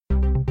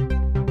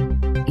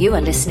You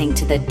are listening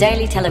to the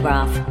Daily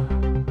Telegraph.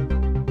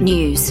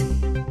 News.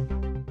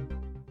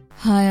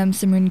 Hi, I'm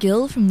Simran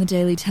Gill from the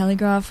Daily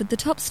Telegraph with the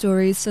top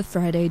stories for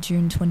Friday,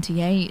 June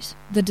 28.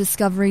 The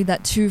discovery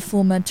that two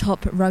former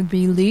top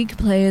rugby league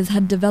players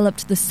had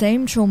developed the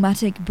same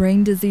traumatic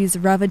brain disease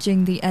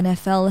ravaging the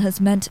NFL has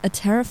meant a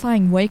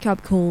terrifying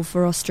wake-up call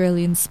for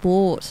Australian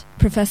sport.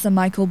 Professor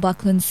Michael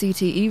Buckland's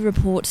CTE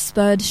report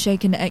spurred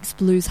shaken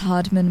ex-Blues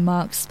hardman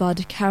Mark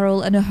Spud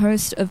Carroll and a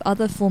host of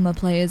other former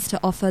players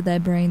to offer their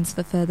brains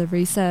for further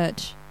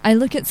research. I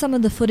look at some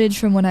of the footage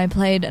from when I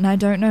played and I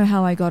don't know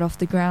how I got off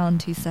the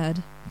ground, he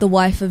said. The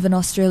wife of an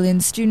Australian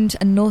student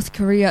and North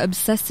Korea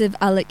obsessive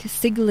Alec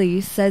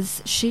Sigley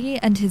says she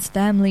and his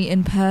family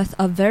in Perth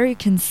are very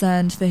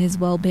concerned for his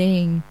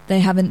well-being. They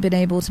haven't been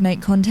able to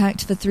make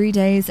contact for 3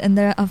 days and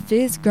there are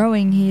fears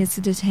growing he is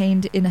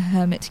detained in a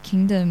hermit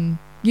kingdom.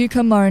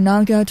 Yuka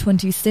Morinaga,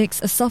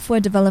 26, a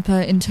software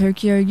developer in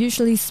Tokyo,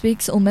 usually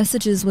speaks or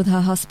messages with her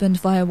husband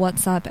via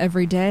WhatsApp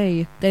every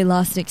day. They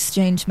last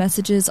exchanged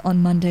messages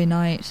on Monday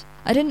night.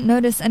 I didn't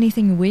notice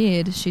anything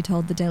weird, she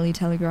told the Daily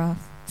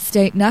Telegraph.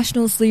 State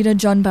Nationals leader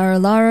John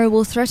Barilaro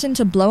will threaten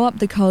to blow up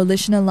the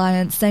coalition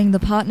alliance, saying the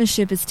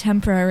partnership is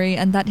temporary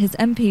and that his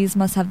MPs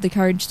must have the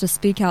courage to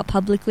speak out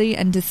publicly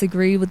and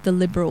disagree with the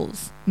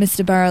Liberals.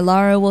 Mr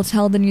Barilaro will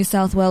tell the New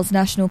South Wales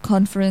National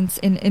Conference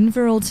in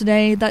Inverell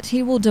today that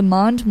he will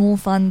demand more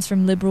funds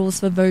from Liberals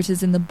for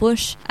voters in the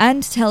bush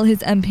and tell his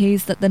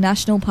MPs that the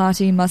National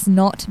Party must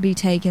not be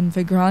taken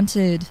for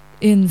granted.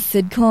 In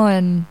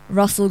Sidcon,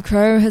 Russell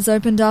Crowe has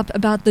opened up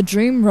about the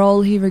dream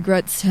role he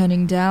regrets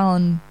turning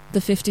down. The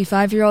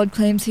 55-year-old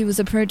claims he was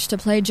approached to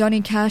play Johnny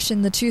Cash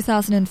in the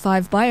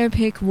 2005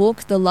 biopic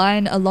Walk the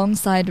Line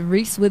alongside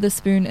Reese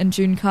Witherspoon and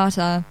June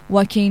Carter.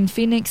 Joaquin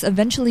Phoenix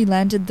eventually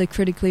landed the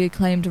critically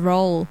acclaimed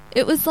role.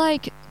 It was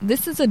like,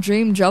 this is a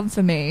dream job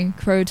for me,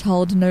 Crowe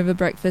told Nova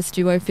Breakfast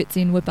duo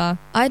Fitzy and Whipper.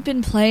 I'd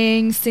been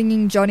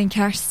singing Johnny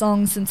Cash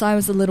songs since I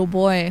was a little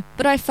boy,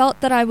 but I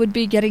felt that I would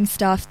be getting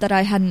stuff that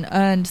I hadn't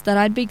earned, that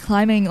I'd be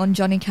climbing on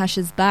Johnny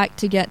Cash's back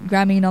to get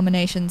Grammy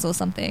nominations or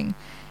something.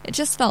 It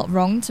just felt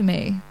wrong to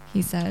me,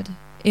 he said.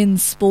 In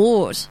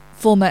sport,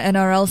 former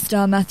NRL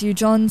star Matthew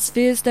Johns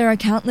fears there are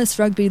countless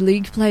rugby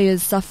league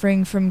players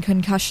suffering from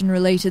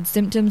concussion-related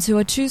symptoms who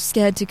are too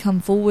scared to come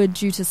forward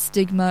due to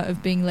stigma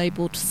of being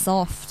labelled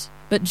soft.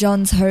 But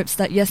Johns hopes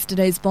that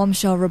yesterday's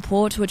bombshell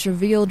report, which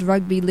revealed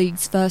rugby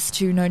league's first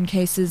 2 known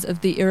cases of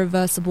the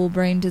irreversible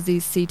brain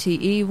disease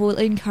CTE, will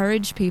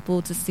encourage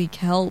people to seek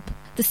help.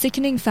 The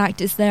sickening fact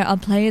is there are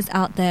players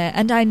out there,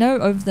 and I know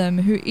of them,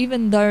 who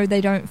even though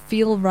they don't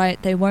feel right,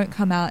 they won't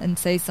come out and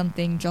say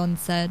something, John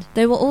said.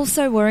 They were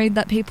also worried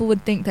that people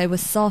would think they were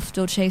soft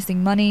or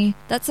chasing money.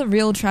 That's a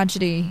real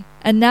tragedy.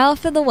 And now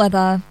for the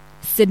weather.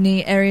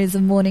 Sydney, areas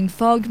of morning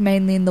fog,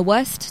 mainly in the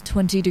west,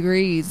 20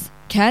 degrees.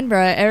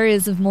 Canberra,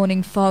 areas of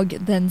morning fog,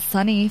 then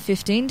sunny,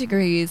 15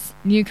 degrees.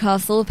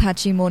 Newcastle,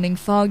 patchy morning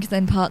fog,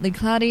 then partly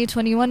cloudy,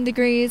 21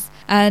 degrees.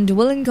 And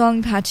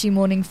Wollongong, patchy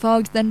morning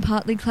fog, then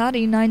partly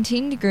cloudy,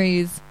 19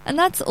 degrees. And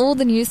that's all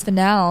the news for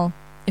now.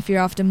 If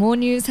you're after more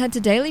news, head to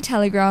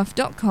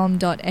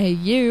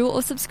dailytelegraph.com.au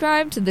or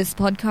subscribe to this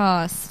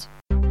podcast.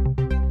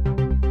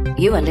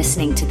 You are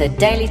listening to the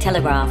Daily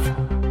Telegraph.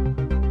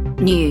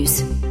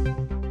 News.